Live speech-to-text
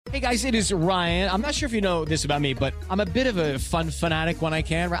Hey guys, it is Ryan. I'm not sure if you know this about me, but I'm a bit of a fun fanatic when I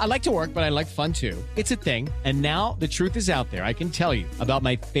can. I like to work, but I like fun too. It's a thing. And now the truth is out there. I can tell you about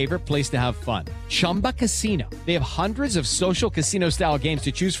my favorite place to have fun. Chumba Casino. They have hundreds of social casino style games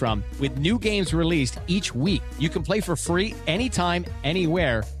to choose from with new games released each week. You can play for free anytime,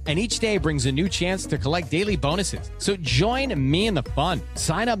 anywhere. And each day brings a new chance to collect daily bonuses. So join me in the fun.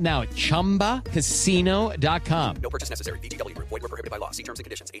 Sign up now at ChumbaCasino.com. No purchase necessary. VGW. Void where prohibited by law. See terms and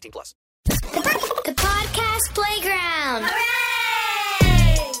conditions. 18+. The podcast playground.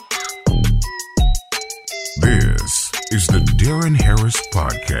 Hooray! This is the Darren Harris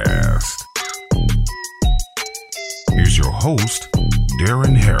Podcast. Here's your host,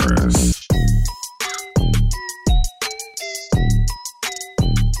 Darren Harris.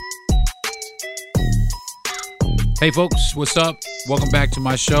 Hey folks, what's up? Welcome back to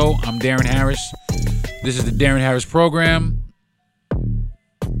my show. I'm Darren Harris. This is the Darren Harris program.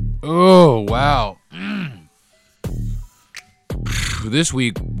 Oh, wow. This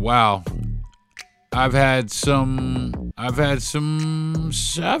week, wow. I've had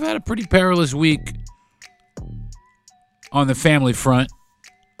a pretty perilous week on the family front.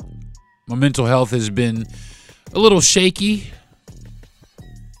 My mental health has been a little shaky.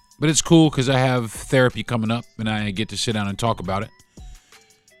 But it's cool because I have therapy coming up and I get to sit down and talk about it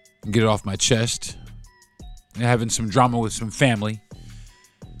and get it off my chest. And having some drama with some family.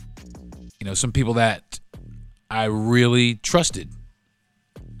 You know, some people that I really trusted.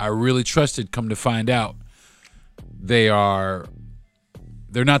 Come to find out they're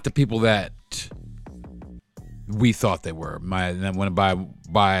not the people that we thought they were. When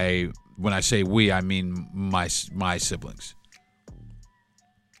I say we, I mean my siblings.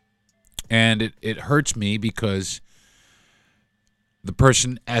 And it hurts me because the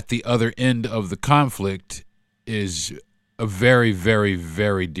person at the other end of the conflict is a very, very,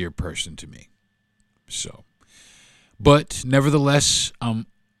 very dear person to me. So, but nevertheless, I'm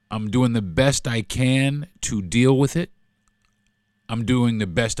doing the best I can to deal with it. I'm doing the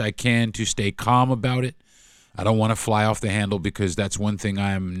best I can to stay calm about it. I don't want to fly off the handle because that's one thing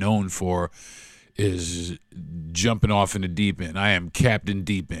I am known for is jumping off in the deep end. I am Captain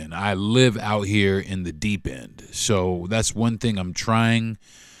Deep End. I live out here in the deep end. So that's one thing I'm trying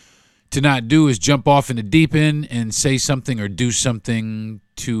to not do is jump off in the deep end and say something or do something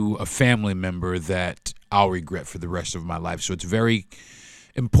to a family member that I'll regret for the rest of my life. So it's very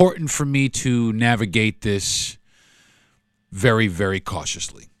important for me to navigate this very, very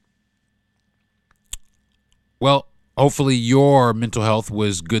cautiously. Well, hopefully your mental health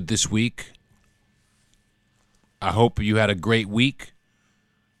was good this week. I hope you had a great week.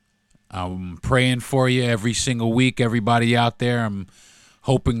 I'm praying for you every single week, everybody out there. I'm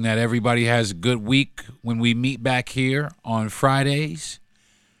hoping that everybody has a good week when we meet back here on Fridays.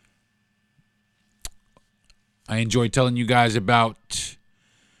 I enjoy telling you guys about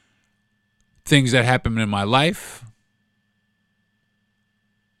things that happen in my life,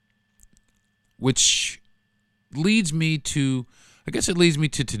 which leads me to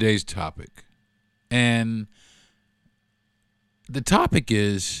today's topic. And the topic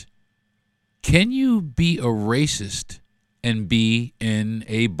is, can you be a racist and be in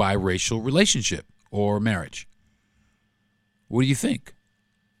a biracial relationship or marriage? What do you think?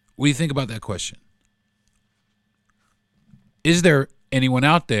 What do you think about that question? Is there anyone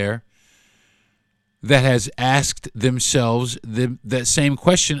out there that has asked themselves that same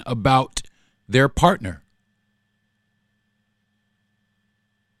question about their partner?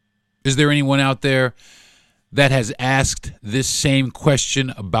 Is there anyone out there that has asked this same question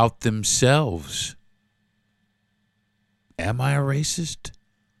about themselves? Am I a racist?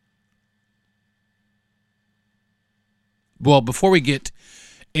 Well, before we get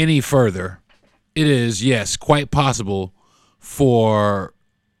any further, it is, yes, quite possible for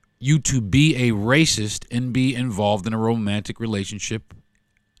you to be a racist and be involved in a romantic relationship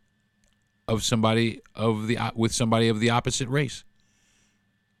with somebody of the opposite race.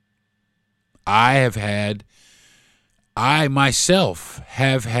 I myself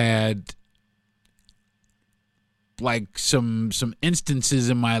have had like some instances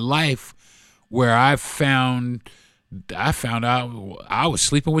in my life where I found out I was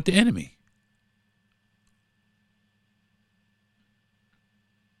sleeping with the enemy.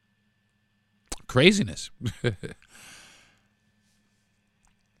 Craziness.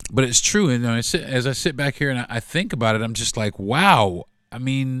 But it's true. And as I sit back here and I think about it, I'm just like, wow. I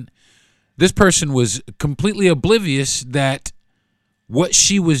mean, this person was completely oblivious that what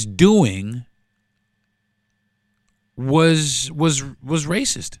she was doing was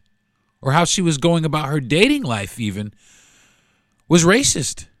racist, or how she was going about her dating life even was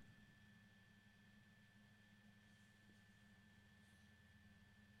racist.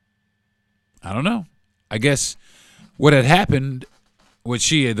 I don't know. I guess what had happened,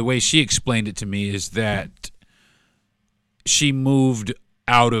 the way she explained it to me is that she moved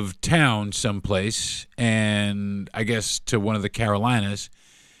out of town someplace, and I guess to one of the Carolinas,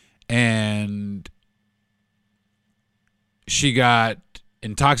 and she got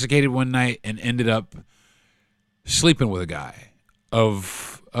intoxicated one night and ended up sleeping with a guy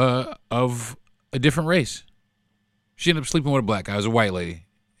of a different race. She ended up sleeping with a black guy. It was a white lady.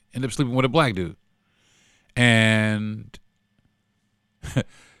 Ended up sleeping with a black dude. And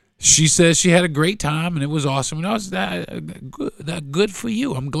she says she had a great time and it was awesome. And I was that good for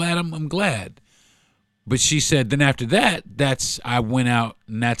you. I'm glad. But she said then after that, I went out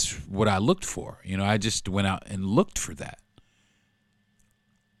and that's what I looked for. I just went out and looked for that.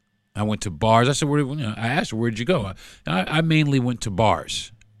 I went to bars. I said, I asked her, where'd you go? I mainly went to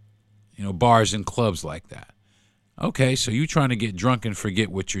bars, bars and clubs like that. Okay, so you're trying to get drunk and forget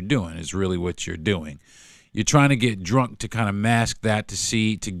what you're doing is really what you're doing. You're trying to get drunk to kind of mask that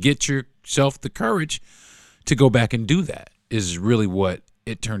to get yourself the courage to go back and do that is really what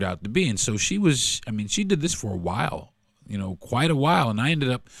it turned out to be. And so she did this for a while, quite a while. And I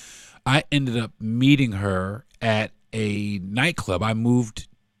ended up meeting her at a nightclub. I moved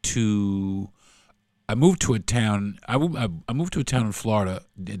to a town. I moved to a town in Florida,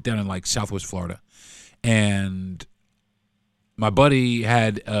 down in like Southwest Florida, and my buddy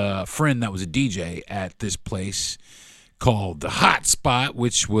had a friend that was a DJ at this place called the Hot Spot,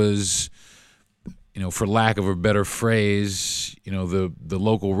 which was, for lack of a better phrase, the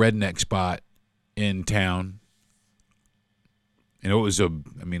local redneck spot in town. It was a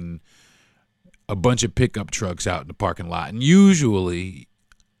bunch of pickup trucks out in the parking lot, and usually.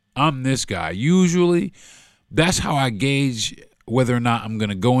 I'm this guy. Usually, that's how I gauge whether or not I'm going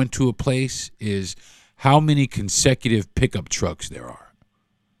to go into a place is how many consecutive pickup trucks there are.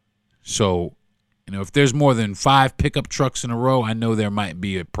 So, if there's more than 5 pickup trucks in a row, I know there might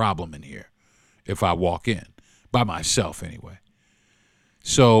be a problem in here if I walk in, by myself anyway.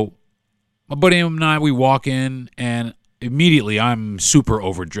 So, my buddy and I, we walk in, and immediately I'm super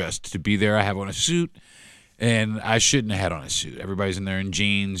overdressed to be there. I have on a suit. And I shouldn't have had on a suit. Everybody's in there in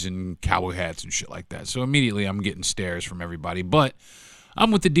jeans and cowboy hats and shit like that. So immediately I'm getting stares from everybody. But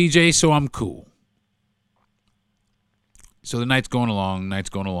I'm with the DJ, so I'm cool. So the night's going along.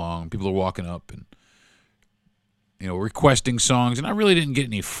 People are walking up and, requesting songs. And I really didn't get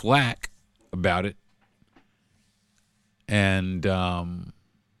any flack about it. And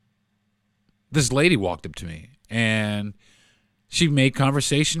this lady walked up to me. And she made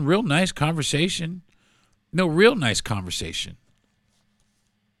conversation, real nice conversation. Real nice conversation,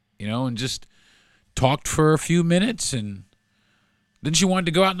 and just talked for a few minutes, and then she wanted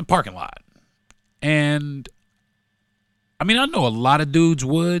to go out in the parking lot. And I know a lot of dudes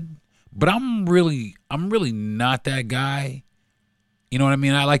would, but I'm really not that guy. You know what I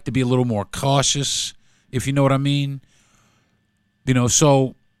mean? I like to be a little more cautious, if you know what I mean.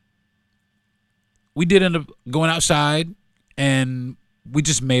 So we did end up going outside, and we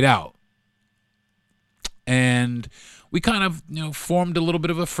just made out. And we kind of, formed a little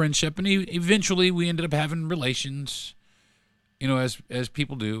bit of a friendship, and eventually we ended up having relations, as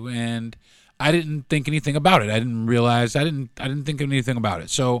people do. And I didn't think anything about it. I didn't realize I didn't think anything about it.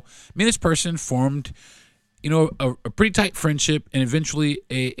 So me and this person formed, a pretty tight friendship, and eventually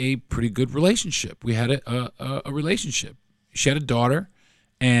a pretty good relationship. We had a relationship. She had a daughter,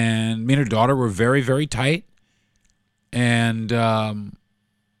 and me and her daughter were very, very tight, and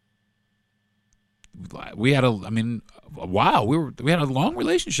we had a while. We had a long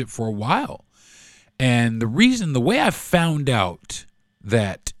relationship for a while. And the way I found out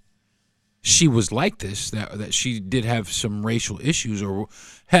that she was like this, that she did have some racial issues or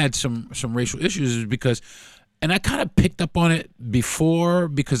had some racial issues is because, and I kind of picked up on it before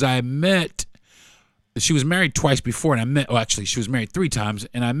because she was married twice before, and she was married 3 times,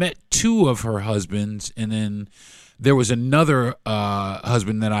 and I met 2 of her husbands, and then there was another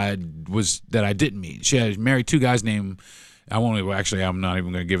husband that I didn't meet. She had married 2 guys named, I'm not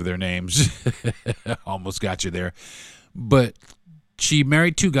even going to give their names. Almost got you there. But she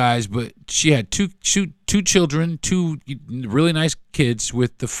married 2 guys, but she had two children, 2 really nice kids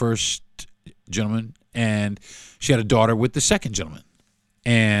with the first gentleman, and she had a daughter with the second gentleman.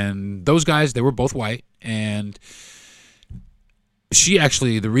 And those guys, they were both white, and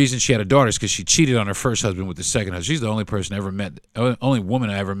the reason she had a daughter is because she cheated on her first husband with the second husband. She's the only woman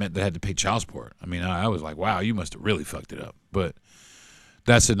I ever met that had to pay child support. I was like, wow, you must have really fucked it up. But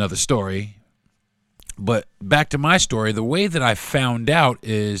that's another story. But back to my story, the way that I found out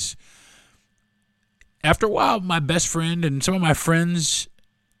is after a while, my best friend and some of my friends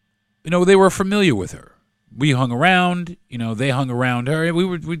they were familiar with her. We hung around, they hung around her.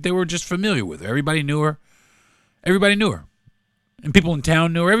 They were just familiar with her. Everybody knew her. And people in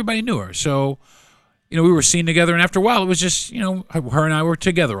town knew her. Everybody knew her. So, we were seen together. And after a while, it was just, her and I were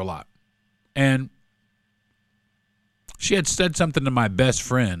together a lot. And she had said something to my best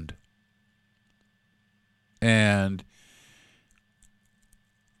friend. And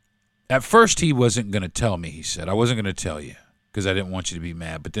at first, he wasn't going to tell me, he said. I wasn't going to tell you because I didn't want you to be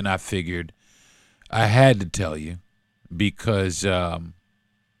mad. But then I figured I had to tell you because you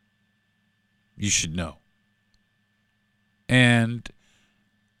should know. And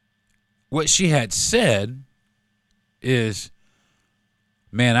what she had said is,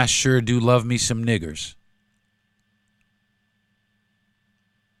 man, I sure do love me some niggers.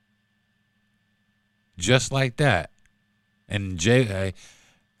 Just like that. And Jay,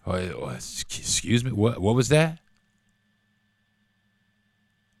 excuse me, what was that?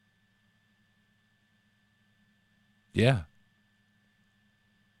 Yeah.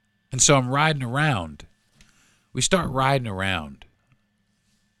 And so I'm riding around. We start riding around.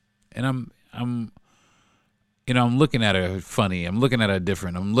 And I'm looking at her funny. I'm looking at her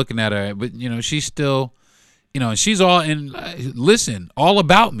different. I'm looking at her, but she's still, and she's all in. Listen, all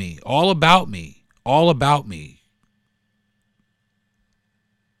about me, all about me, all about me.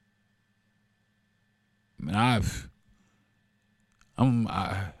 I mean, I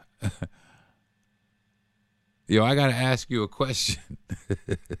gotta ask you a question.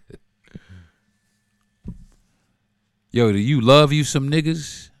 Yo, do you love you some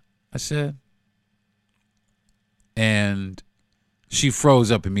niggas? I said. And she froze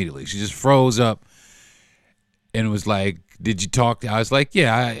up immediately. She just froze up and was like, did you talk? I was like,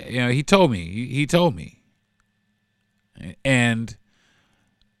 yeah, he told me. He told me. And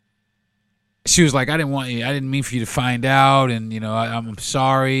she was like, I didn't mean for you to find out. And, I'm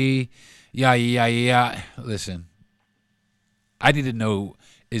sorry. Yeah. Listen, I need to know,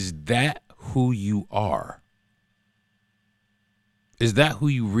 is that who you are? Is that who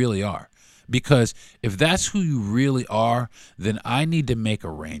you really are? Because if that's who you really are, then I need to make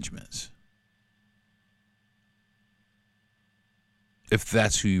arrangements. If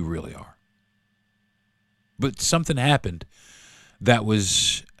that's who you really are. But something happened that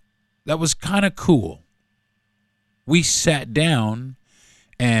was kind of cool. We sat down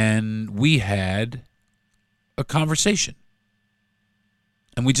and we had a conversation.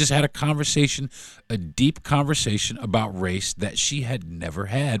 And we just had a conversation, a deep conversation about race that she had never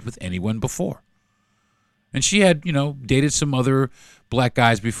had with anyone before. And she had, dated some other black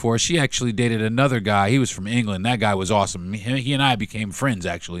guys before. She actually dated another guy. He was from England. That guy was awesome. He and I became friends,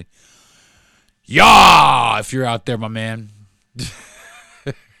 actually. Yeah, if you're out there, my man.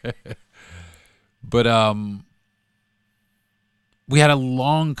 But we had a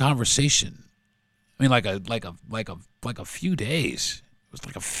long conversation. I mean, like a few days. It was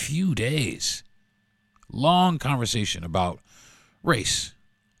like a few days. Long conversation about race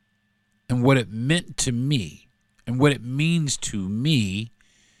and what it meant to me and what it means to me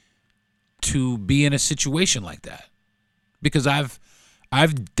to be in a situation like that. Because I've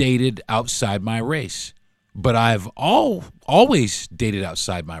dated outside my race, but I've always dated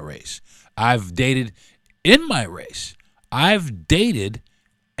outside my race. I've dated in my race. I've dated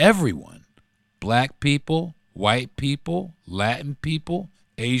everyone. Black people, white people, Latin people,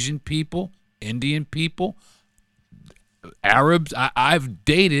 Asian people, Indian people, Arabs. I've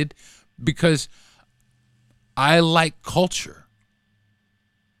dated because I like culture.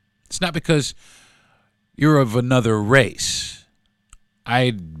 It's not because you're of another race.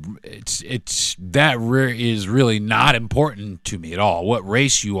 It's that is really not important to me at all. What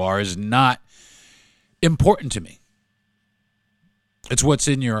race you are is not important to me. It's what's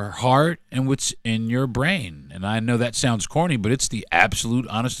in your heart and what's in your brain. And I know that sounds corny, but it's the absolute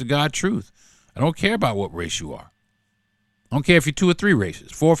honest-to-God truth. I don't care about what race you are. I don't care if you're 2 or 3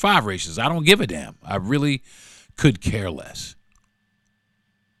 races, 4 or 5 races. I don't give a damn. I really could care less.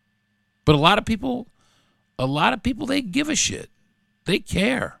 But a lot of people, they give a shit. They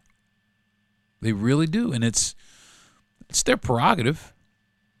care. They really do. And it's their prerogative.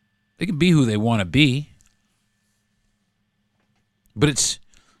 They can be who they want to be. But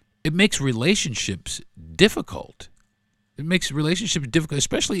it makes relationships difficult. It makes relationships difficult,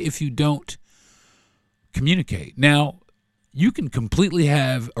 especially if you don't communicate. Now, you can completely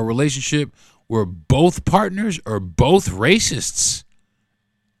have a relationship where both partners are both racists.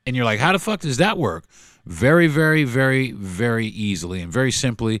 And you're like, how the fuck does that work? Very, very, very, very easily and very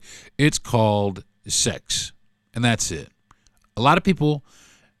simply, it's called sex. And that's it. A lot of people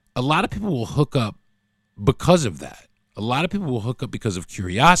will hook up because of that. A lot of people will hook up because of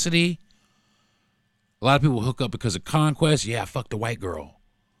curiosity. A lot of people will hook up because of conquest. Yeah, fuck the white girl.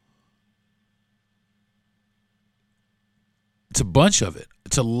 It's a bunch of it.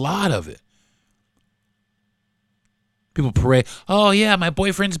 It's a lot of it. People parade, oh, yeah, my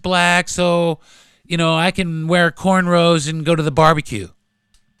boyfriend's black, so, I can wear cornrows and go to the barbecue.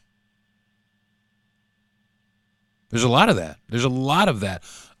 There's a lot of that. There's a lot of that.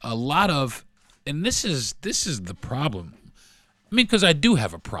 A lot of, and this is the problem. I mean, because I do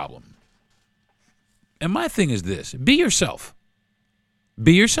have a problem. And my thing is this. Be yourself.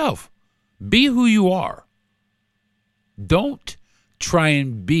 Be yourself. Be who you are. Don't try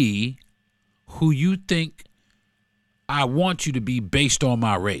and be who you think I want you to be based on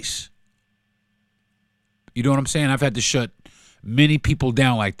my race. You know what I'm saying? I've had to shut many people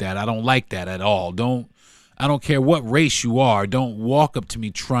down like that. I don't like that at all. I don't care what race you are. Don't walk up to me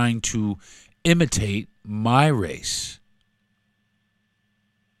trying to imitate my race.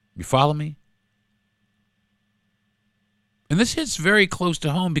 You follow me? And this hits very close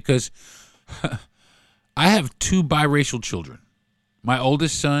to home because I have 2 biracial children. My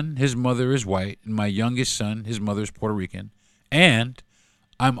oldest son, his mother is white, and my youngest son, his mother is Puerto Rican. And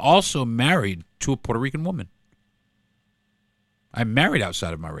I'm also married to a Puerto Rican woman. I'm married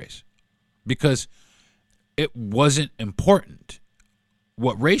outside of my race because it wasn't important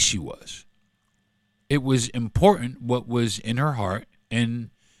what race she was. It was important what was in her heart and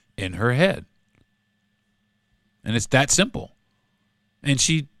in her head. And it's that simple. And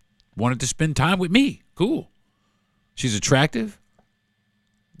she wanted to spend time with me. Cool. She's attractive.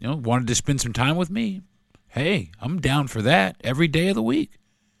 Wanted to spend some time with me. Hey, I'm down for that every day of the week.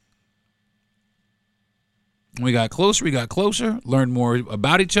 We got closer, learned more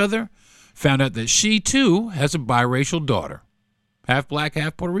about each other, found out that she, too, has a biracial daughter. Half black,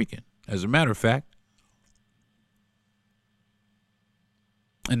 half Puerto Rican, as a matter of fact.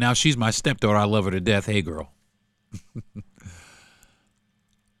 And now she's my stepdaughter. I love her to death. Hey, girl.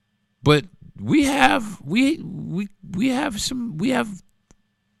 But we have some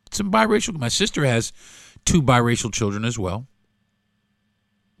biracial. My sister has 2 biracial children as well.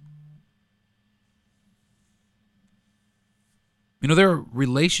 There are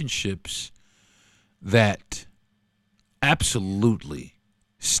relationships that absolutely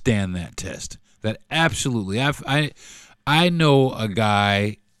stand that test. That absolutely. I know a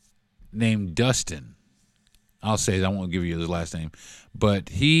guy named Dustin. I'll say I won't give you his last name, but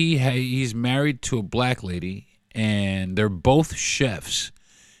he's married to a black lady, and they're both chefs,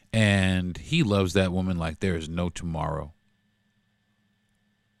 and he loves that woman like there is no tomorrow.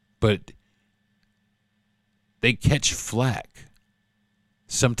 But they catch flack.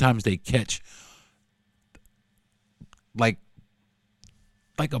 Sometimes they catch like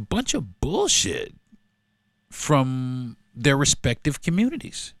a bunch of bullshit from their respective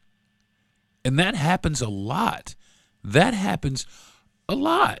communities. And that happens a lot. That happens a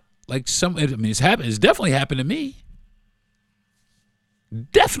lot. It's definitely happened to me.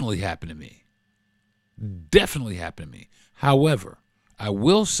 Definitely happened to me. Definitely happened to me. However, I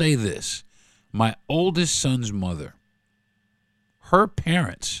will say this. My oldest son's mother, her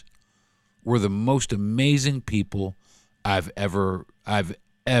parents were the most amazing people I've ever. I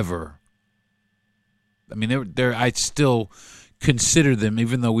still consider them,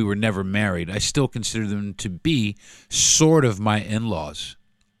 even though we were never married, I still consider them to be sort of my in-laws.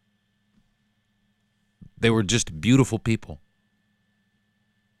 They were just beautiful people.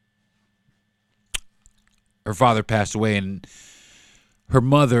 Her father passed away, and her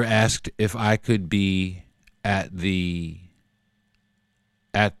mother asked if I could be at the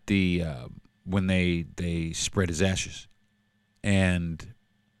when they spread his ashes. And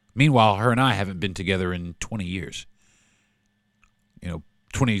meanwhile, her and I haven't been together in 20 years.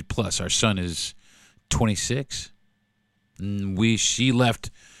 20 plus. Our son is 26. She left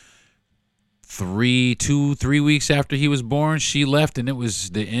 3 weeks after he was born. She left, and it was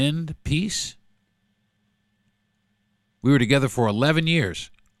the end. Peace. We were together for 11 years.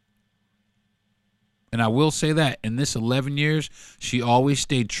 And I will say that in this 11 years, she always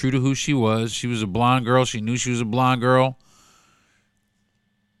stayed true to who she was. She was a blonde girl. She knew she was a blonde girl.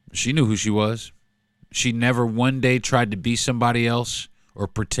 She knew who she was. She never one day tried to be somebody else or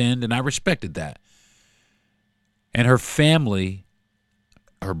pretend, and I respected that. And her family,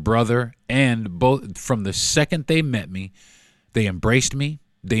 her brother, and both, from the second they met me, they embraced me.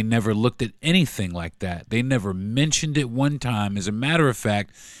 They never looked at anything like that. They never mentioned it one time. As a matter of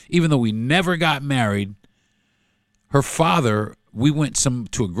fact, even though we never got married, her father, we went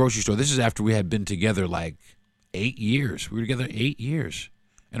to a grocery store. This is after we had been together like 8 years. We were together 8 years.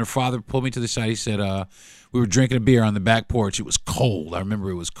 And her father pulled me to the side. He said, we were drinking a beer on the back porch. It was cold. I remember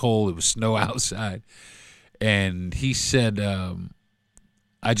it was cold. It was snow outside. And he said,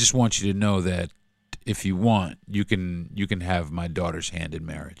 I just want you to know that if you want, you can have my daughter's hand in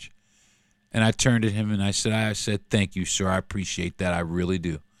marriage. And I turned to him and I said, thank you, sir. I appreciate that. I really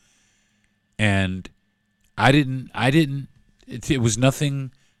do. And I didn't, it was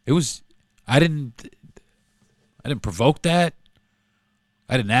nothing. I didn't provoke that.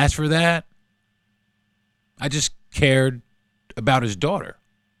 I didn't ask for that. I just cared about his daughter.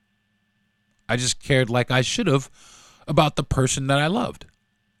 I just cared like I should have about the person that I loved.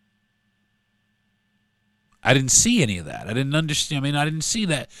 I didn't see any of that. I didn't understand. I didn't see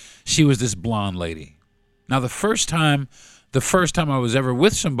that she was this blonde lady. Now, the first time I was ever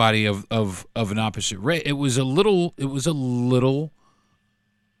with somebody of an opposite race, it was a little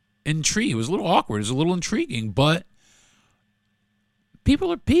intriguing. It was a little awkward. It was a little intriguing, but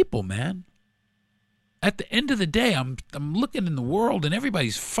people are people, man. At the end of the day, I'm looking in the world and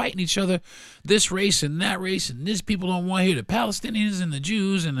everybody's fighting each other, this race and that race, and this people don't want to hear the Palestinians and the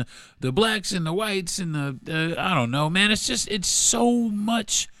Jews and the blacks and the whites and the I don't know, man. It's so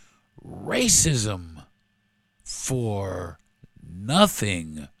much racism for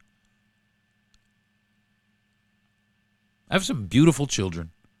nothing. I have some beautiful children.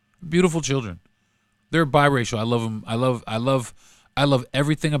 Beautiful children. They're biracial. I love them. I love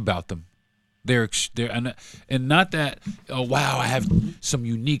everything about them. They're and not that, oh wow, I have some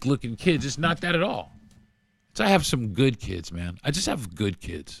unique looking kids. It's not that at all. I have some good kids, man. I just have good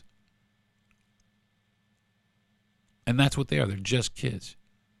kids. And that's what they are. They're just kids.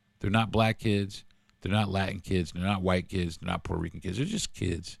 They're not black kids. They're not Latin kids. They're not white kids. They're not Puerto Rican kids. They're just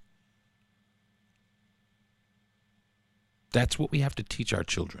kids. That's what we have to teach our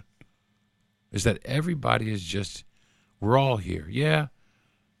children. Is that everybody is just, we're all here. Yeah.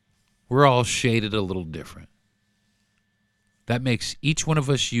 We're all shaded a little different. That makes each one of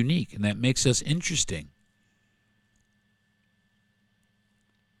us unique, and that makes us interesting.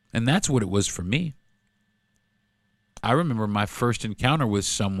 And that's what it was for me. I remember my first encounter with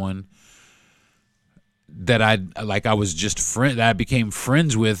someone that I became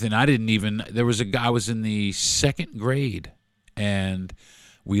friends with, and there was a guy. I was in the second grade, and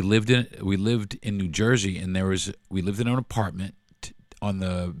we lived in New Jersey, and we lived in an apartment on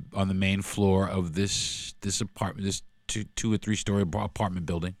the main floor of this apartment, this two or three story apartment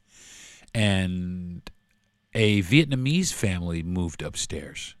building, and a Vietnamese family moved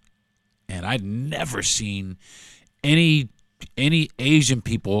upstairs, and I'd never seen any Asian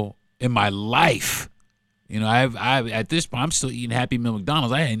people in my life. I at this point I'm still eating Happy Meal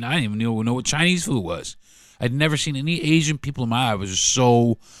McDonald's. I didn't even know what Chinese food was. I'd never seen any Asian people in my life. I was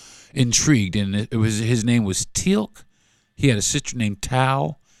so intrigued, and his name was Teal'c. He had a sister named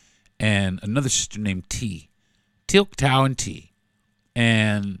Tao and another sister named T. Teal'c, Tao, and T.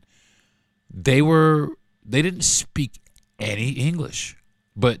 And they didn't speak any English.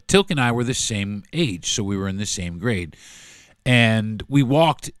 But Teal'c and I were the same age, so we were in the same grade. And we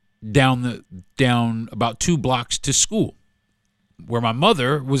walked down about 2 blocks to school, where my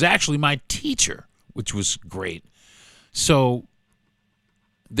mother was actually my teacher, which was great. So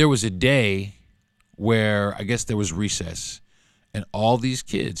there was a day where I guess there was recess, and all these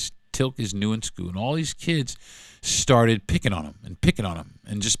kids, Teal'c is new in school, and all these kids started picking on him and picking on him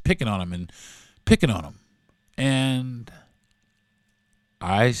and just picking on him and picking on him. And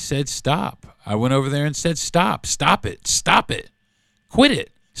I said, stop. I went over there and said, stop it, quit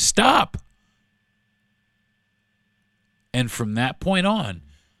it, stop. And from that point on,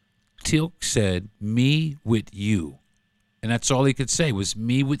 Teal'c said, me with you. And that's all he could say was,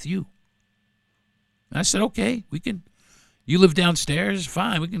 me with you. And I said, okay, you live downstairs,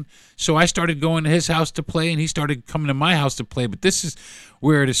 fine, we can. So I started going to his house to play, and he started coming to my house to play. But this is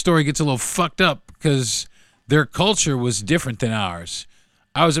where the story gets a little fucked up, because their culture was different than ours.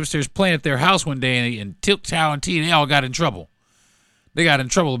 I was upstairs playing at their house one day, and Teal'c, Tao, and T, they all got in trouble. They got in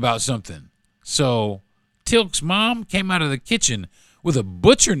trouble about something. So Teal'c's mom came out of the kitchen with a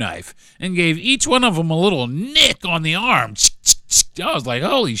butcher knife and gave each one of them a little nick on the arm. I was like,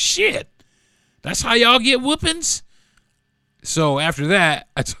 holy shit. That's how y'all get whoopings? So after that,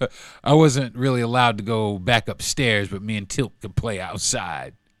 I wasn't really allowed to go back upstairs, but me and Teal'c could play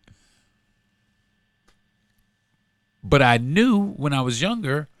outside. But I knew when I was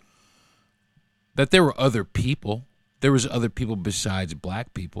younger that there were other people. There was other people besides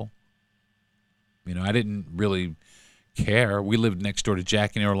black people. I didn't really care. We lived next door to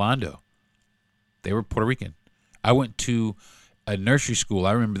Jack and Orlando. They were Puerto Rican. I went to a nursery school.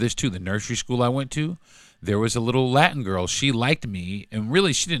 I remember this too. The nursery school I went to, there was a little Latin girl. She liked me, and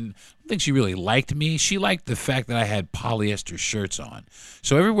really I don't think she really liked me. She liked the fact that I had polyester shirts on.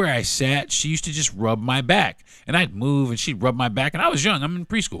 So everywhere I sat, she used to just rub my back. And I'd move, and she'd rub my back. And I was young. I'm in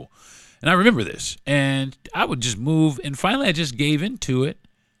preschool. And I remember this. And I would just move, and finally I just gave into it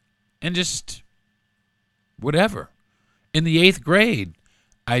and just whatever. In the 8th grade,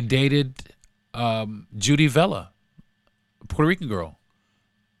 I dated Judy Vela, a Puerto Rican girl.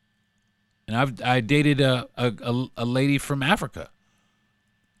 And I dated a lady from Africa.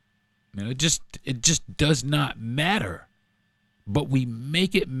 You know, it just does not matter, but we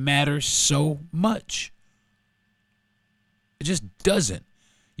make it matter so much. It just doesn't.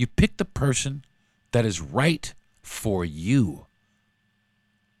 You pick the person that is right for you.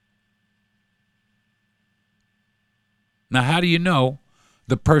 Now, how do you know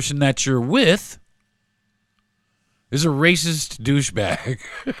the person that you're with is a racist douchebag?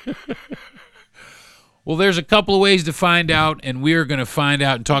 Well, there's a couple of ways to find out, and we're going to find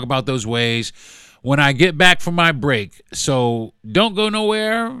out and talk about those ways when I get back from my break. So don't go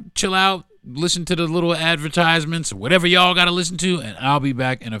nowhere. Chill out. Listen to the little advertisements, whatever y'all got to listen to, and I'll be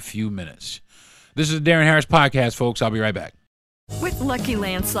back in a few minutes. This is the Darren Harris Podcast, folks. I'll be right back. With Lucky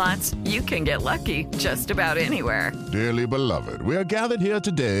Land Slots, you can get lucky just about anywhere. Dearly beloved, we are gathered here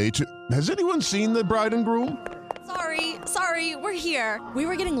today to... Has anyone seen the bride and groom? Sorry, we're here. We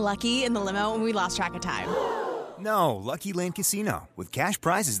were getting lucky in the limo and we lost track of time. No, Lucky Land Casino, with cash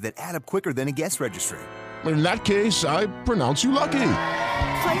prizes that add up quicker than a guest registry. In that case, I pronounce you lucky.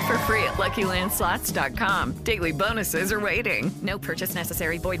 Play for free at LuckyLandSlots.com. Daily bonuses are waiting. No purchase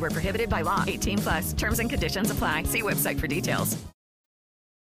necessary. Void where prohibited by law. 18+. Terms and conditions apply. See website for details.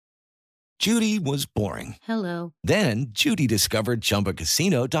 Judy was boring. Hello. Then Judy discovered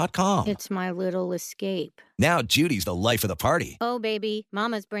ChumbaCasino.com. It's my little escape. Now Judy's the life of the party. Oh, baby,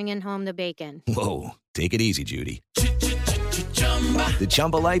 mama's bringing home the bacon. Whoa, take it easy, Judy. The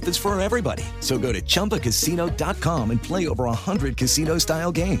Chumba life is for everybody. So go to ChumbaCasino.com and play over 100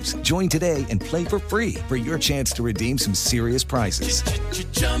 casino-style games. Join today and play for free for your chance to redeem some serious prizes.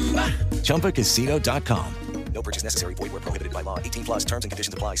 ChumbaCasino.com. No purchase necessary. Void where prohibited by law. 18+. Terms and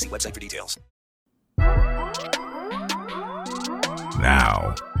conditions apply. See website for details.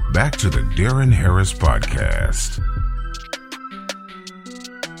 Now, back to the Darren Harris Podcast.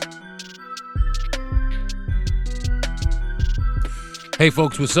 Hey,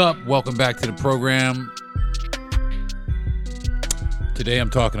 folks, what's up? Welcome back to the program. Today I'm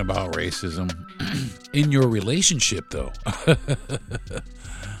talking about racism in your relationship, though.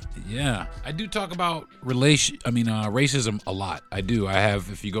 Yeah, I do talk about racism a lot. I do. I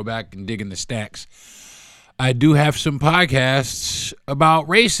have, if you go back and dig in the stacks, I do have some podcasts about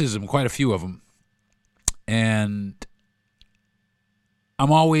racism, quite a few of them. And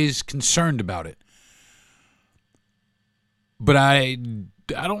I'm always concerned about it. But I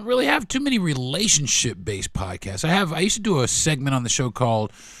don't really have too many relationship-based podcasts. I used to do a segment on the show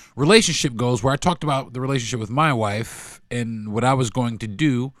called Relationship Goals, where I talked about the relationship with my wife and what I was going to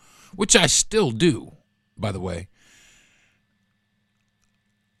do, which I still do, by the way.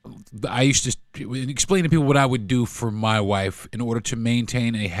 I used to explain to people what I would do for my wife in order to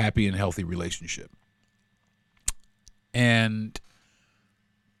maintain a happy and healthy relationship. And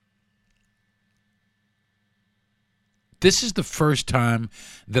this is the first time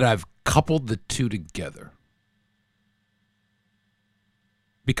that I've coupled the two together.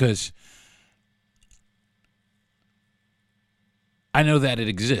 Because I know that it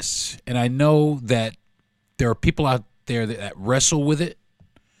exists. And I know that there are people out there that wrestle with it.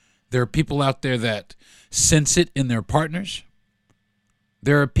 There are people out there that sense it in their partners.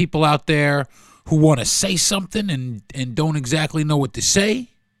 There are people out there who want to say something and don't exactly know what to say.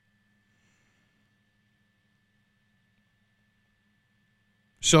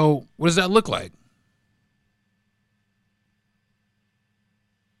 So what does that look like?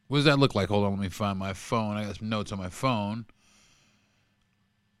 What does that look like? Hold on, let me find my phone. I got some notes on my phone.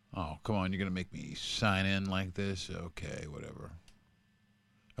 Oh, come on, you're going to make me sign in like this? Okay, whatever.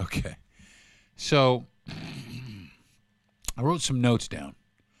 Okay. So I wrote some notes down.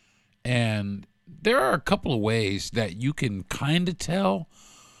 And there are a couple of ways that you can kind of tell,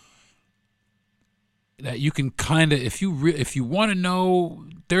 that you can kind of, if you want to know,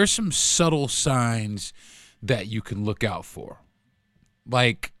 there's some subtle signs that you can look out for.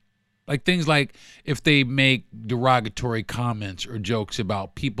 Like things like if they make derogatory comments or jokes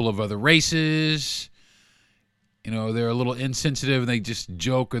about people of other races, you know, they're a little insensitive and they just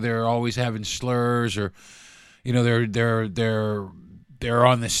joke, or they're always having slurs, or, you know, they're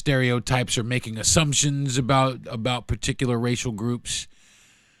on the stereotypes or making assumptions about particular racial groups.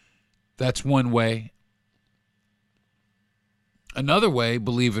 That's one way. Another way,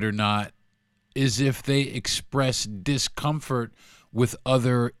 believe it or not, is if they express discomfort with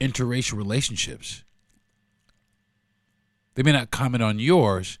other interracial relationships. They may not comment on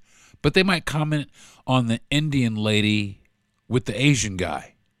yours, but they might comment on the Indian lady with the Asian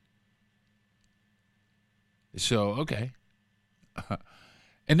guy. So, okay.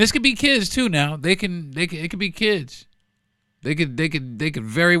 And this could be kids too now. It could be kids. They could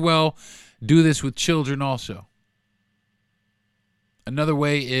very well do this with children also. Another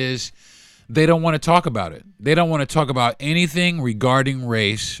way is they don't want to talk about it. They don't want to talk about anything regarding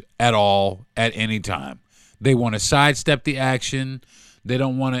race at all at any time. They want to sidestep the action. They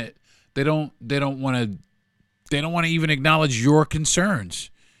don't want to even acknowledge your concerns.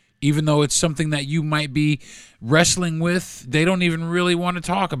 Even though it's something that you might be wrestling with, they don't even really want to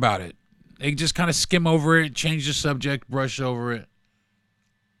talk about it. They just kind of skim over it, change the subject, brush over it.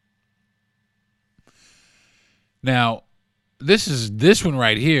 Now, this one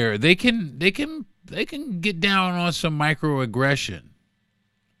right here. They can get down on some microaggression.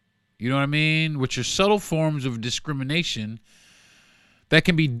 You know what I mean? Which are subtle forms of discrimination that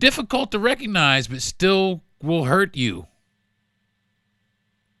can be difficult to recognize, but still will hurt you.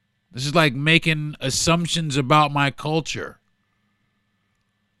 This is like making assumptions about my culture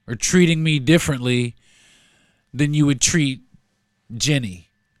or treating me differently than you would treat Jenny.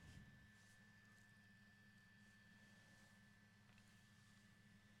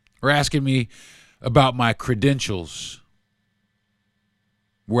 Or asking me about my credentials,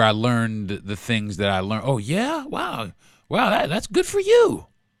 where I learned the things that I learned. Oh, yeah? Wow, that's good for you.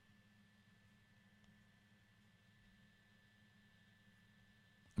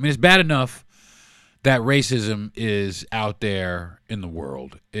 I mean, it's bad enough that racism is out there in the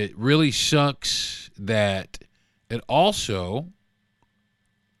world. It really sucks that it also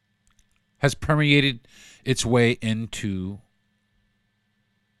has permeated its way into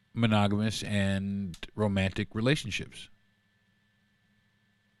monogamous and romantic relationships.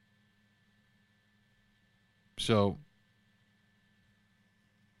 So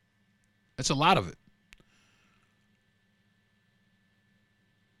that's a lot of it.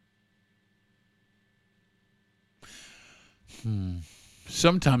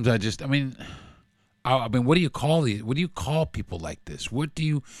 Sometimes I mean, what do you call these? What do you call people like this? What do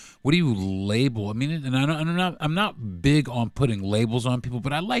you label? I mean, and I'm not big on putting labels on people,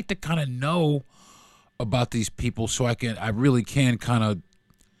 but I like to kind of know about these people so I really can kind of,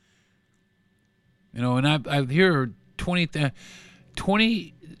 and I hear 20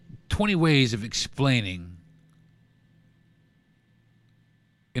 ways of explaining.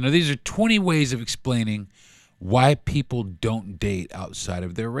 These are 20 ways of explaining why people don't date outside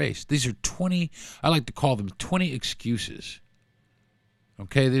of their race. These are 20, I like to call them 20 excuses.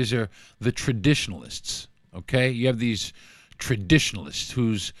 Okay, these are the traditionalists. Okay, you have these traditionalists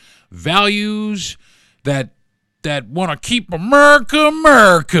whose values that want to keep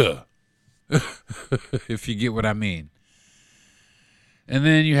America, if you get what I mean. And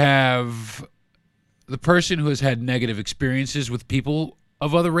then you have the person who has had negative experiences with people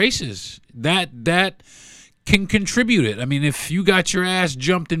of other races. That can contribute it. I mean, if you got your ass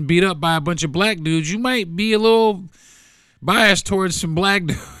jumped and beat up by a bunch of black dudes, you might be a little biased towards some black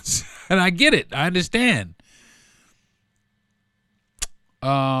dudes. And I get it. I understand.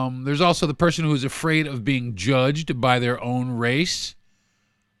 There's also the person who is afraid of being judged by their own race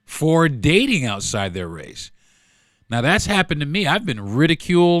for dating outside their race. Now, that's happened to me. I've been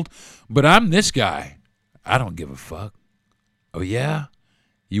ridiculed, but I'm this guy. I don't give a fuck. Oh, yeah?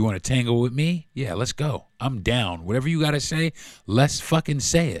 You want to tangle with me? Yeah, let's go. I'm down. Whatever you got to say, let's fucking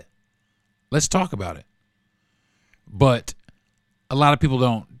say it. Let's talk about it. But a lot of people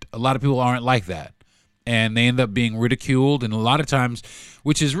aren't like that. And they end up being ridiculed. And a lot of times,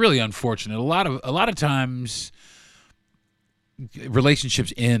 which is really unfortunate, a lot of times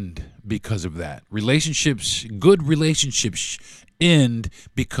relationships end because of that. Good relationships end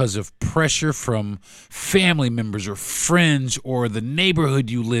because of pressure from family members or friends or the neighborhood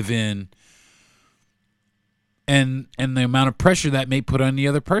you live in, and the amount of pressure that may put on the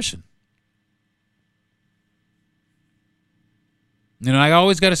other person. I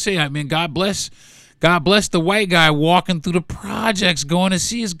always got to say, I mean, God bless the white guy walking through the projects going to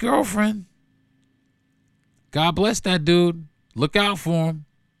see his girlfriend. God bless that dude. Look out for him.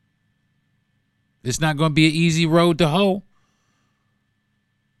 It's not going to be an easy road to hoe.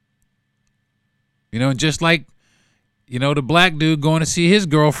 And just like, the black dude going to see his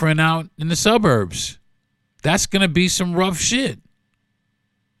girlfriend out in the suburbs. That's going to be some rough shit.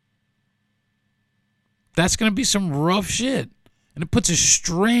 And it puts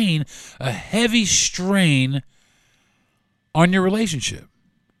a heavy strain on your relationship.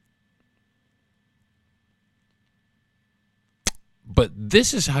 But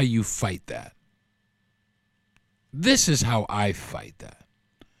this is how you fight that. This is how I fight that.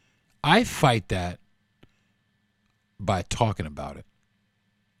 I fight that by talking about it,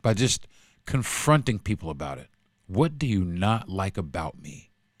 by just confronting people about it. What do you not like about me?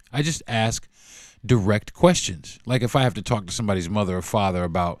 I just ask direct questions. Like if I have to talk to somebody's mother or father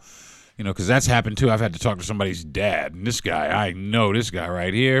about, because that's happened too. I've had to talk to somebody's dad. And this guy, I know this guy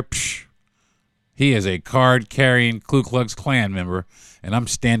right here. He is a card-carrying Ku Klux Klan member, and I'm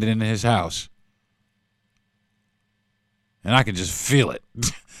standing in his house. And I can just feel it.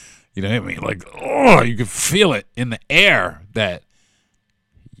 You know what I mean? Like, oh, you can feel it in the air that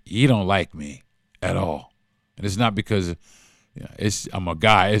he don't like me at all. And it's not because I'm a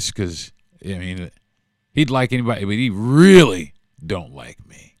guy. It's because, he'd like anybody, but he really don't like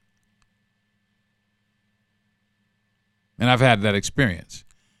me. And I've had that experience.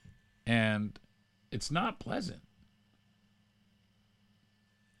 And it's not pleasant.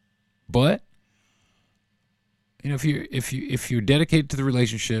 But if you're dedicated to the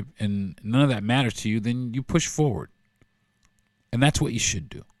relationship and none of that matters to you, then you push forward. And that's what you should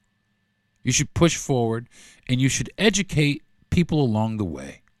do. You should push forward and you should educate people along the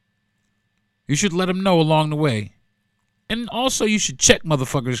way. You should let them know along the way. And also you should check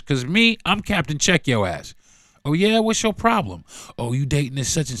motherfuckers, because I'm Captain Check Your Ass. Oh yeah, what's your problem? Oh, you dating this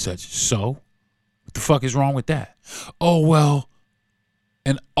such and such. So? What the fuck is wrong with that? Oh, well.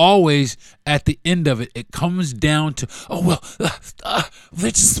 And always at the end of it, it comes down to,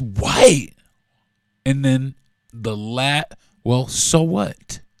 they're just white. And then well, so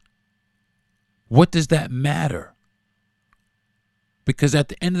what? What does that matter? Because at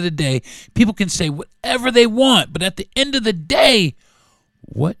the end of the day, people can say whatever they want, but at the end of the day,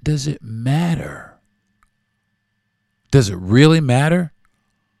 what does it matter? Does it really matter?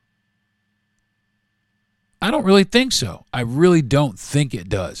 I don't really think so. I really don't think it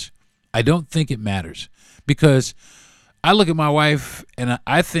does. I don't think it matters, because I look at my wife and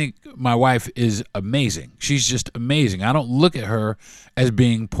I think my wife is amazing. She's just amazing. I don't look at her as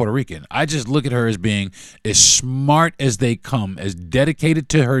being Puerto Rican. I just look at her as being as smart as they come, as dedicated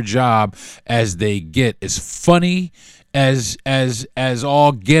to her job as they get, as funny as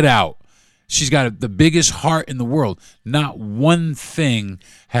all get out. She's got the biggest heart in the world. Not one thing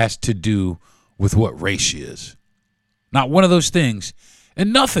has to do with what race she is. Not one of those things.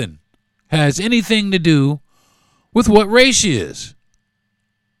 And nothing has anything to do with what race she is.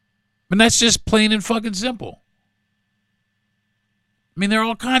 And that's just plain and fucking simple. I mean, there are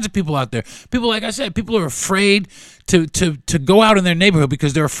all kinds of people out there. People, like I said, people are afraid to go out in their neighborhood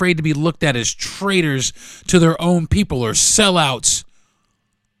because they're afraid to be looked at as traitors to their own people or sellouts.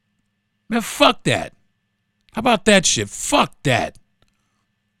 Man, fuck that. How about that shit? Fuck that.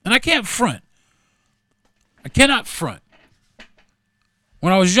 And I can't front. I cannot front.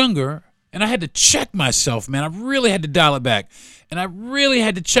 When I was younger, and I had to check myself, man, I really had to dial it back. And I really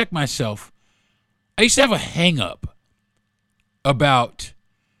had to check myself. I used to have a hang-up about,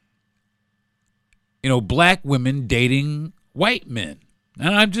 black women dating white men.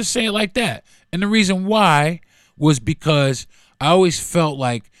 And I'm just saying it like that. And the reason why was because I always felt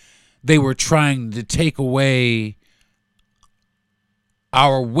like they were trying to take away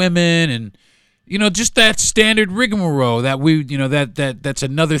our women and, just that standard rigmarole that we, that's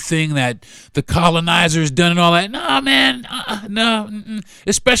another thing that the colonizers done and all that. Nah, man, no.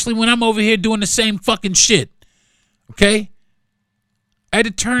 Especially when I'm over here doing the same fucking shit. Okay? I had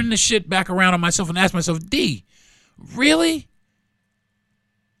to turn the shit back around on myself and ask myself, D, really?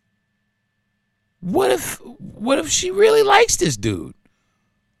 What if she really likes this dude?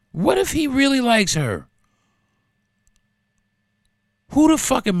 What if he really likes her? Who the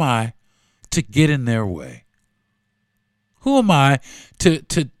fuck am I to get in their way? Who am I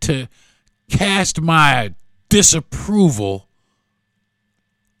to cast my disapproval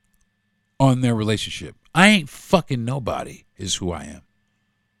on their relationship? I ain't fucking nobody is who I am.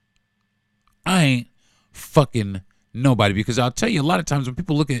 I ain't fucking nobody, because I'll tell you, a lot of times when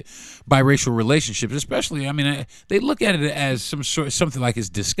people look at biracial relationships, especially, they look at it as something like it's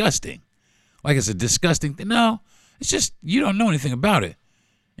disgusting. Like it's a disgusting thing. No, it's just you don't know anything about it.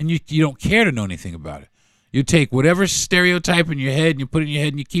 And you don't care to know anything about it. You take whatever stereotype in your head and you put it in your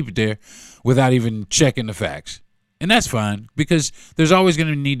head and you keep it there without even checking the facts. And that's fine, because there's always going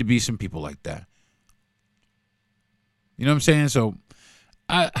to need to be some people like that. You know what I'm saying? So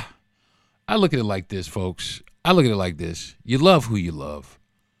I look at it like this, folks. I look at it like this. You love who you love.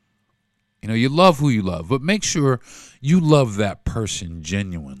 You love who you love. But make sure you love that person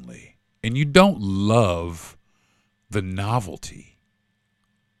genuinely. And you don't love the novelty.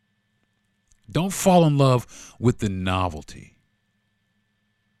 Don't fall in love with the novelty.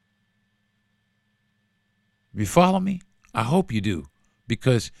 You follow me? I hope you do.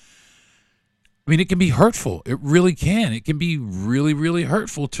 Because, I mean, it can be hurtful. It really can. It can be really, really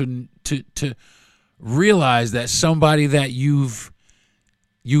hurtful to realize that somebody that you've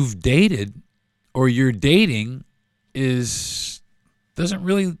dated or you're dating doesn't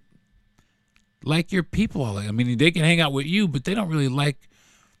really like your people. I mean, they can hang out with you, but they don't really like.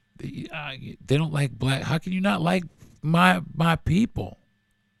 They don't like black. How can you not like my people?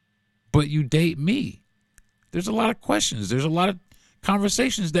 But you date me. There's a lot of questions. There's a lot of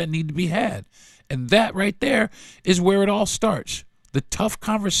conversations that need to be had. And that right there is where it all starts. The tough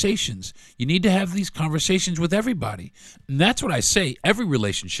conversations. You need to have these conversations with everybody. And that's what I say. Every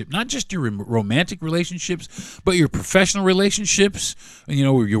relationship, not just your romantic relationships, but your professional relationships,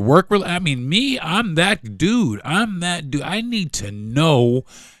 your work. I mean, me, I'm that dude. I need to know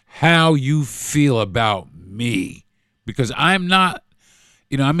how you feel about me, because I'm not,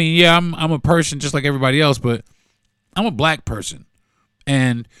 I'm a person just like everybody else, but I'm a black person.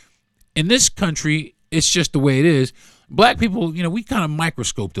 And in this country, it's just the way it is. Black people, we kind of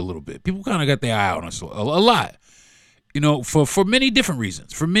microscoped a little bit. People kind of got their eye on us a lot, for many different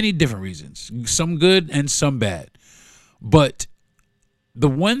reasons, some good and some bad. But the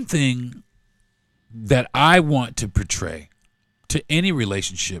one thing that I want to portray to any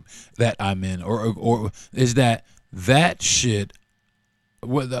relationship that I'm in, or is that shit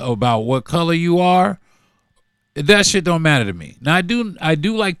about what color you are, that shit don't matter to me. Now I do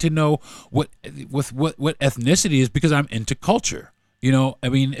like to know what ethnicity is, because I'm into culture. I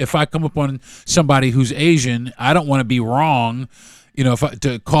mean, if I come upon somebody who's Asian, I don't want to be wrong,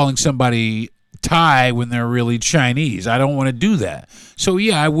 calling somebody Thai when they're really Chinese. I don't want to do that. So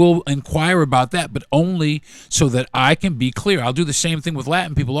yeah, I will inquire about that, but only so that I can be clear. I'll do the same thing with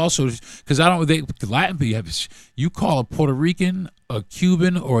Latin people also, because Latin people, you call a Puerto Rican, a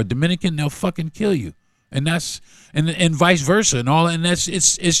Cuban, or a Dominican, they'll fucking kill you. And that's and vice versa and all, and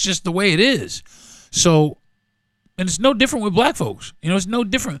it's just the way it is. So, and it's no different with black folks. It's no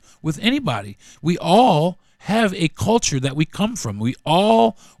different with anybody. We all have a culture that we come from. We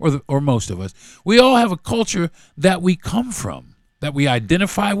all, or most of us, we all have a culture that we come from, that we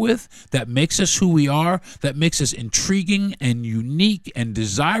identify with, that makes us who we are, that makes us intriguing and unique and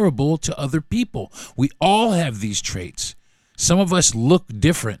desirable to other people. We all have these traits. Some of us look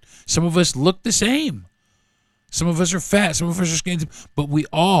different. Some of us look the same. Some of us are fat, some of us are skinny, but we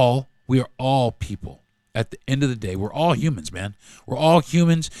are all people. At the end of the day, we're all humans, man. We're all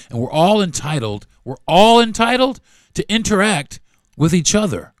humans, and we're all entitled to interact with each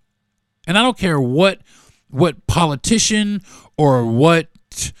other. And I don't care what politician or what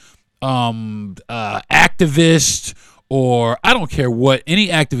activist, or I don't care what any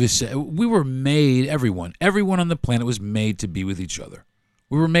activist said. We were made, everyone on the planet was made to be with each other.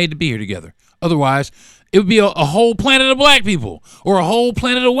 We were made to be here together. Otherwise, it would be a whole planet of black people, or a whole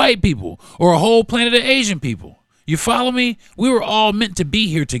planet of white people, or a whole planet of Asian people. You follow me? We were all meant to be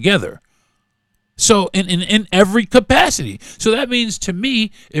here together. So in every capacity. So that means to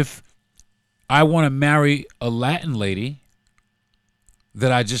me, if I want to marry a Latin lady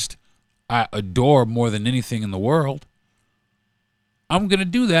that I adore more than anything in the world, I'm going to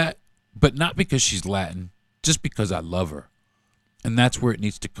do that, but not because she's Latin, just because I love her. And that's where it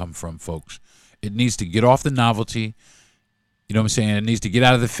needs to come from, folks. It needs to get off the novelty. You know what I'm saying? It needs to get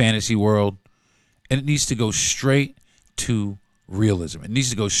out of the fantasy world. And it needs to go straight to realism. It needs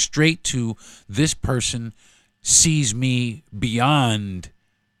to go straight to this person sees me beyond,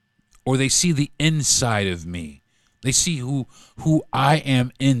 or they see the inside of me. They see who I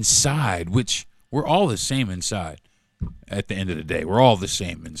am inside, which we're all the same inside. At the end of the day, we're all the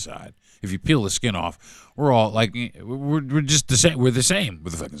same inside. If you peel the skin off, we're all like, we're just the same. We're the same. We're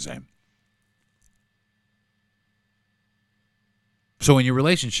the fucking same. So in your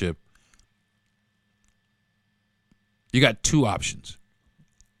relationship, you got two options.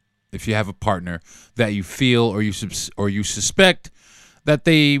 If you have a partner that you feel or you suspect that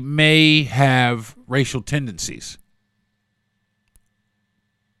they may have racial tendencies.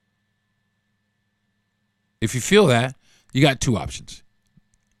 If you feel that, you got two options.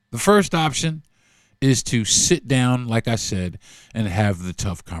 The first option is to sit down, like I said, and have the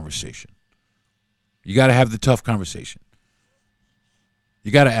tough conversation. You got to have the tough conversation.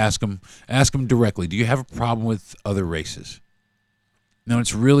 You got to ask them directly. Do you have a problem with other races? No,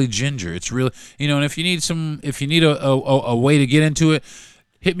 it's really ginger. It's really, and if you need a way to get into it,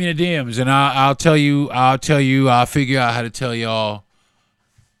 hit me in the DMs and I'll tell you, I'll figure out how to tell y'all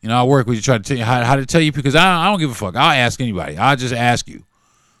You know, I'll work with you, try to tell you how to tell you, because I don't give a fuck. I'll ask anybody. I'll just ask you. You know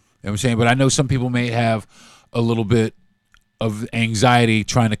what I'm saying? But I know some people may have a little bit of anxiety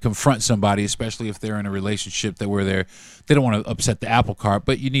trying to confront somebody, especially if they're in a relationship where they don't want to upset the apple cart.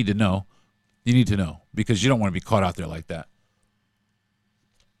 But you need to know. You need to know, because you don't want to be caught out there like that.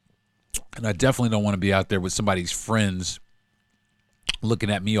 And I definitely don't want to be out there with somebody's friends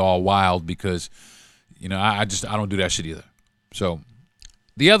looking at me all wild, because, you know, I don't do that shit either. So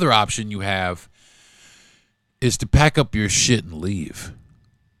the other option you have is to pack up your shit and leave.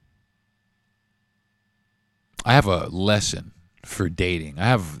 I have a lesson for dating. I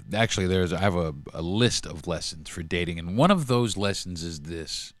have a list of lessons for dating, and one of those lessons is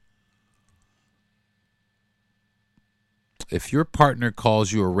this. If your partner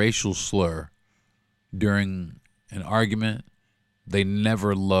calls you a racial slur during an argument, they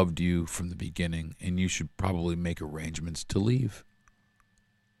never loved you from the beginning, and you should probably make arrangements to leave.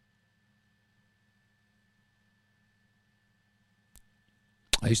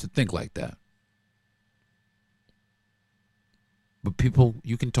 I used to think like that. But people,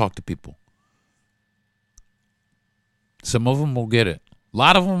 you can talk to people. Some of them will get it. A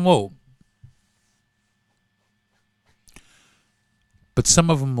lot of them won't. But some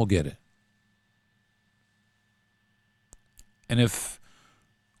of them will get it. And if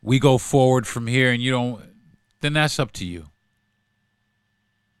we go forward from here and you don't, then that's up to you.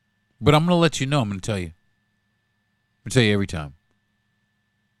 But I'm going to let you know. I'm going to tell you. I'm going to tell you every time.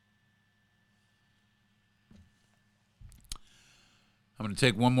 I'm going to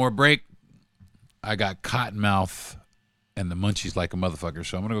take one more break. I got cotton mouth and the munchies like a motherfucker.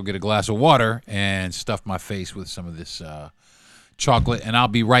 So I'm going to go get a glass of water and stuff my face with some of this chocolate. And I'll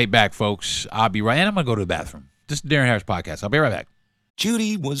be right back, folks. And I'm going to go to the bathroom. This is the Darren Harris Podcast. I'll be right back.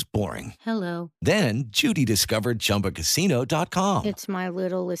 Judy was boring. Hello. Then Judy discovered ChumbaCasino.com. It's my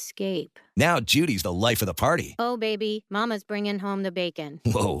little escape. Now Judy's the life of the party. Oh, baby, mama's bringing home the bacon.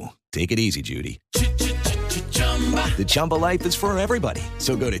 Whoa, take it easy, Judy. The Chumba life is for everybody.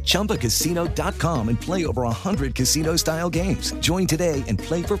 So go to ChumbaCasino.com and play over 100 casino-style games. Join today and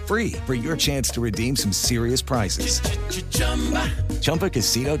play for free for your chance to redeem some serious prizes.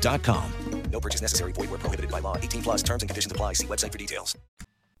 ChumbaCasino.com. No purchase necessary. Void where prohibited by law. 18 plus terms and conditions apply. See website for details.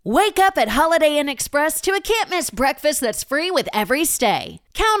 Wake up at Holiday Inn Express to a can't-miss breakfast that's free with every stay.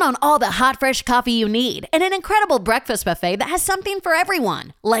 Count on all the hot, fresh coffee you need and an incredible breakfast buffet that has something for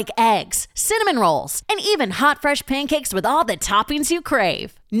everyone, like eggs, cinnamon rolls, and even hot, fresh pancakes with all the toppings you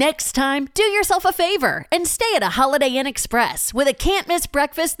crave. Next time, do yourself a favor and stay at a Holiday Inn Express with a can't-miss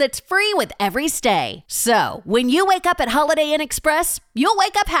breakfast that's free with every stay. So, when you wake up at Holiday Inn Express, you'll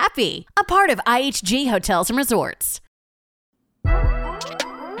wake up happy. A part of IHG Hotels and Resorts.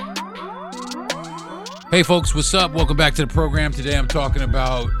 Hey folks, what's up? Welcome back to the program. Today I'm talking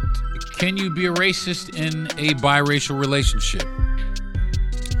about, can you be a racist in a biracial relationship?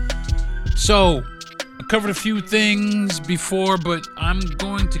 So, I covered a few things before, but I'm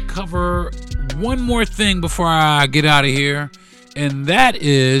going to cover one more thing before I get out of here, and that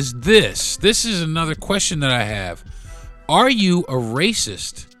is this. This is another question that I have. Are you a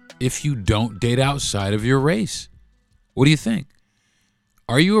racist if you don't date outside of your race? What do you think?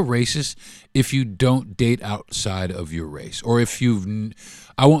 Are you a racist if you don't date outside of your race? Or if you've,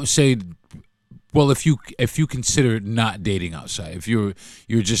 I won't say, well, if you consider not dating outside, if you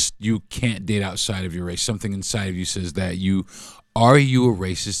can't date outside of your race, something inside of you says that are you a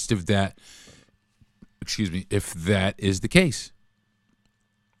racist if that is the case?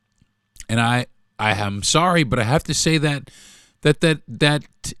 And I am sorry, but I have to say that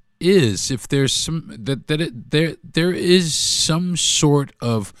is, if there's some there is some sort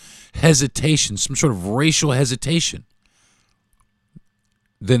of hesitation, some sort of racial hesitation,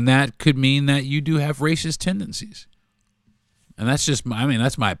 then that could mean that you do have racist tendencies. And that's just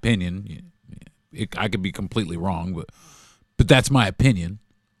that's my opinion. I could be completely wrong, but that's my opinion.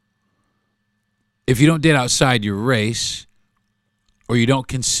 If you don't date outside your race, or you don't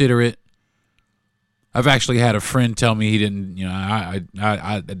consider it, I've actually had a friend tell me he didn't,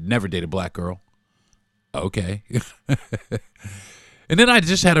 I'd never date a black girl. Okay. And then I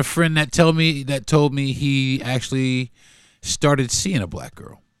just had a friend that told me he actually started seeing a black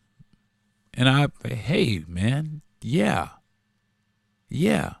girl. And hey, man, yeah.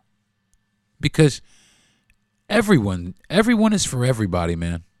 Because everyone is for everybody,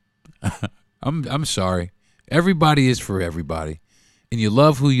 man. I'm sorry. Everybody is for everybody. And you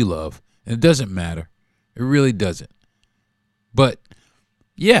love who you love. And it doesn't matter. It really doesn't. But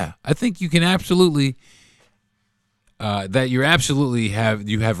yeah, I think you can absolutely you have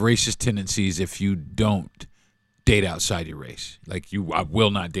racist tendencies if you don't date outside your race. Like I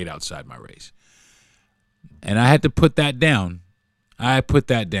will not date outside my race. And I had to put that down. I put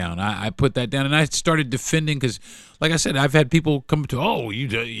that down, and I started defending because, like I said, I've had people come to, oh,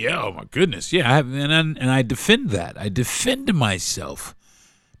 oh my goodness, yeah, I have, and I defend that. I defend myself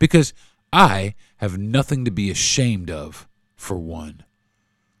because I have nothing to be ashamed of. For one,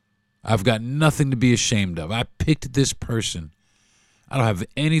 I've got nothing to be ashamed of. I picked this person. I don't have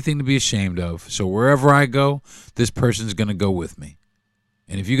anything to be ashamed of. So wherever I go, this person's gonna go with me.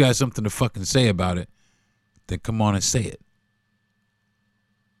 And if you got something to fucking say about it, then come on and say it.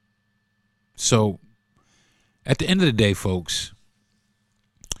 So, at the end of the day, folks,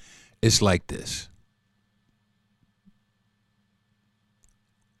 it's like this.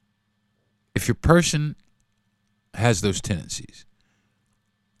 If your person has those tendencies,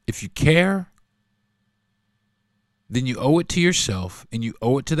 if you care, then you owe it to yourself and you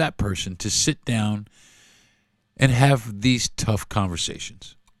owe it to that person to sit down and have these tough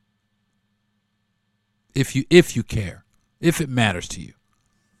conversations. If you care, if it matters to you.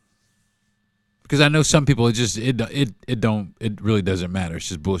 Because I know some people, it really doesn't matter. It's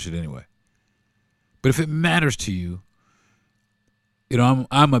just bullshit anyway. But if it matters to you,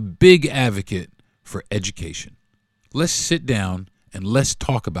 I'm a big advocate for education. Let's sit down and let's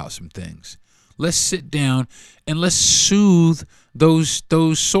talk about some things. Let's sit down and let's soothe those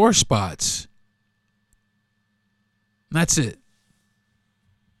sore spots. And that's it.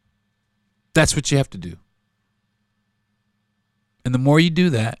 That's what you have to do. And the more you do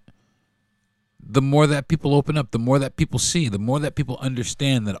that, the more that people open up, the more that people see, the more that people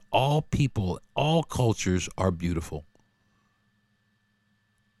understand that all people, all cultures are beautiful.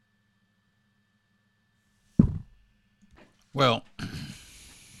 Well,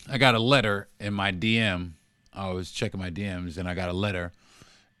 I got a letter in my DM. I was checking my DMs and I got a letter.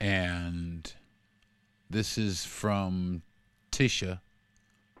 And this is from Tisha.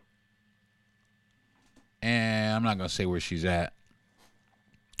 And I'm not going to say where she's at.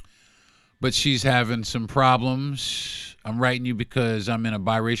 But she's having some problems. I'm writing you because I'm in a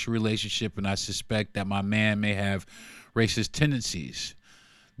biracial relationship and I suspect that my man may have racist tendencies.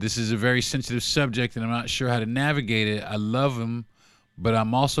 This is a very sensitive subject and I'm not sure how to navigate it. I love him, but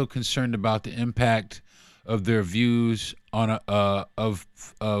I'm also concerned about the impact of their views on of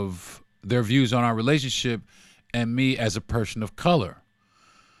their views on our relationship and me as a person of color.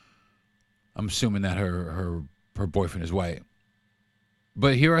 I'm assuming that her boyfriend is white.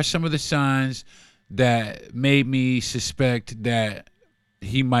 But here are some of the signs that made me suspect that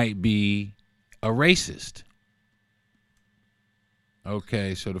he might be a racist.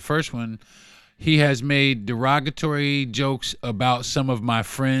 Okay, so the first one, he has made derogatory jokes about some of my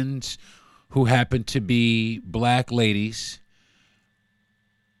friends who happen to be black ladies.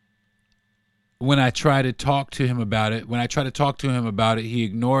 When I try to talk to him about it, he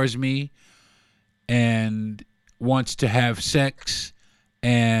ignores me and wants to have sex.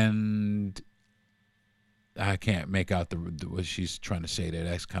 And I can't make out what she's trying to say there.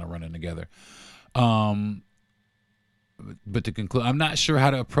 That's kind of running together. But to conclude, I'm not sure how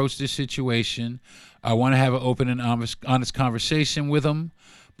to approach this situation. I want to have an open and honest conversation with him,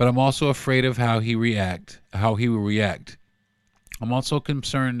 but I'm also afraid of how he will react. I'm also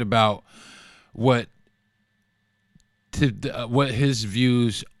concerned about what his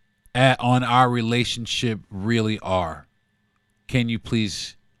views on our relationship really are. Can you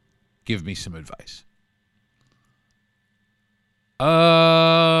please give me some advice?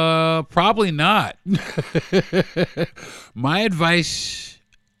 Probably not. My advice,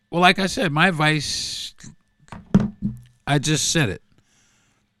 well, like I said, I just said it.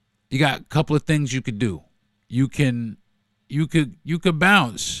 You got a couple of things you could do. You could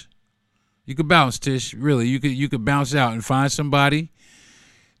bounce. You could bounce, Tish. Really, you could bounce out and find somebody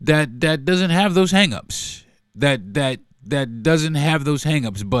that doesn't have those hangups. That doesn't have those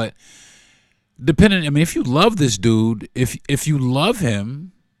hangups, but if you love this dude, if you love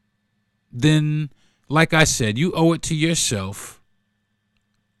him, then like I said, you owe it to yourself.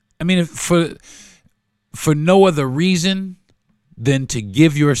 I mean, for no other reason than to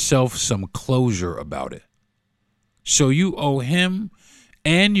give yourself some closure about it. So you owe him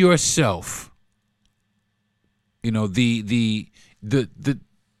and yourself, the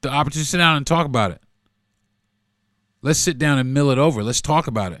opportunity to sit down and talk about it. Let's sit down and mill it over. Let's talk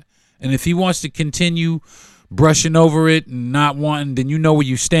about it. And if he wants to continue brushing over it and not wanting, then you know where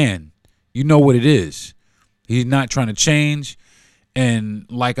you stand. You know what it is. He's not trying to change. And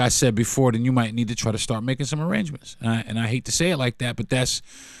like I said before, then you might need to try to start making some arrangements. And I hate to say it like that, but that's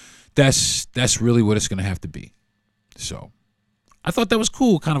really what it's going to have to be. So I thought that was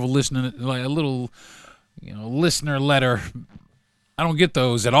cool, kind of a listening, like a little listener letter. I don't get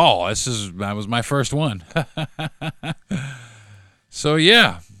those at all. That was my first one. So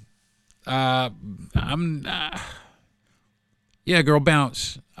yeah, yeah, girl,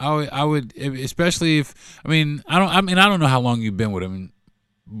 bounce. I would, especially if I don't know how long you've been with him,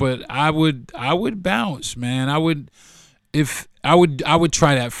 but I would bounce, man. I would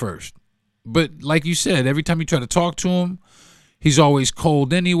try that first. But like you said, every time you try to talk to him, he's always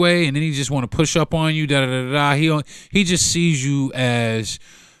cold anyway, and then he just want to push up on you. He just sees you as,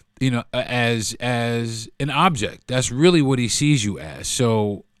 as an object. That's really what he sees you as.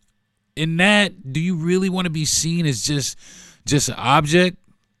 So, in that, do you really want to be seen as just an object?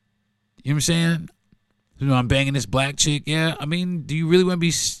 You know what I'm saying? I'm banging this black chick. Yeah, do you really want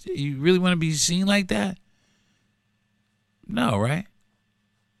to be seen like that? No, right?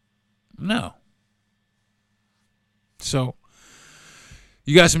 No. So,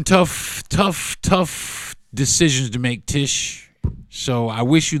 you got some tough decisions to make, Tish. So I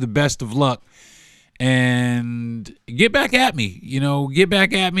wish you the best of luck. And get back at me. Get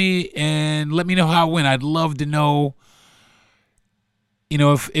back at me and let me know how it went. I'd love to know, if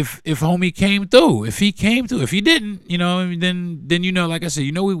homie came through. If he came through. If he didn't, then like I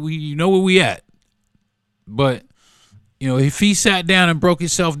said, where we at. But if he sat down and broke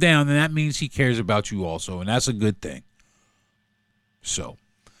himself down, then that means he cares about you also, and that's a good thing. So,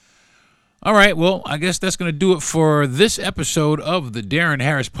 all right, well, I guess that's going to do it for this episode of the Deron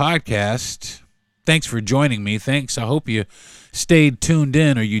Harris Podcast. Thanks for joining me. Thanks. I hope you stayed tuned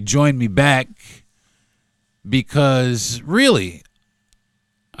in or you joined me back because, really,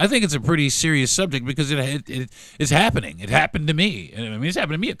 I think it's a pretty serious subject because it's happening. It happened to me. It's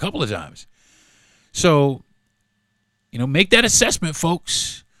happened to me a couple of times. So, make that assessment,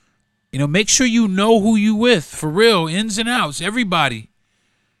 folks. Make sure you know who you with, for real, ins and outs, everybody.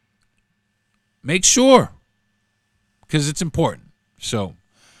 Make sure, because it's important. So,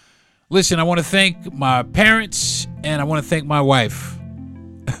 listen, I want to thank my parents, and I want to thank my wife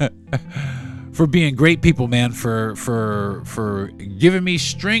for being great people, man, for giving me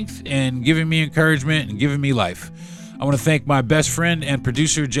strength and giving me encouragement and giving me life. I want to thank my best friend and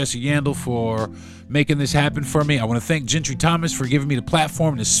producer, Jesse Yandel, for making this happen for me. I want to thank Gentry Thomas for giving me the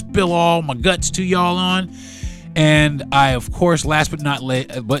platform to spill all my guts to y'all on. And I, of course, last but not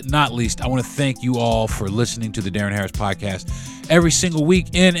least, I want to thank you all for listening to the Deron Harris Podcast every single week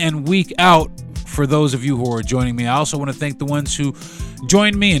in and week out. For those of you who are joining me, I also want to thank the ones who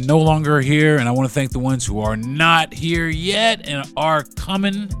joined me and no longer are here. And I want to thank the ones who are not here yet and are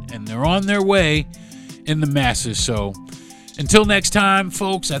coming, and they're on their way in the masses. So until next time,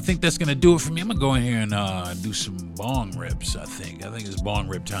 folks, I think that's going to do it for me. I'm going to go in here and do some bong rips, I think. It's bong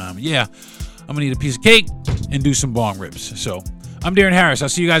rip time. Yeah, I'm going to eat a piece of cake and do some bong rips. So I'm Deron Harris. I'll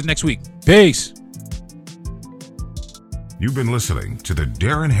see you guys next week. Peace. You've been listening to the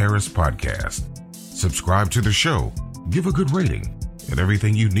Deron Harris Podcast. Subscribe to the show, give a good rating, and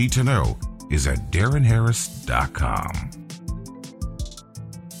everything you need to know is at DeronHarris.com.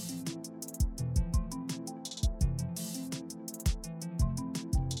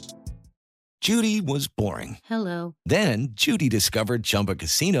 Judy was boring. Hello. Then Judy discovered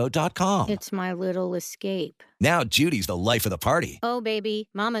ChumbaCasino.com. It's my little escape. Now Judy's the life of the party. Oh,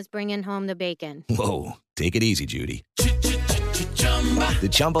 baby, mama's bringing home the bacon. Whoa, take it easy, Judy. The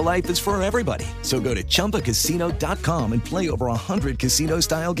Chumba life is for everybody. So go to ChumbaCasino.com and play over 100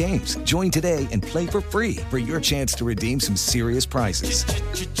 casino-style games. Join today and play for free for your chance to redeem some serious prizes.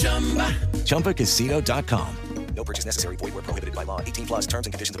 ChumbaCasino.com. No purchase necessary. Void where prohibited by law. 18+ terms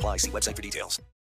and conditions apply. See website for details.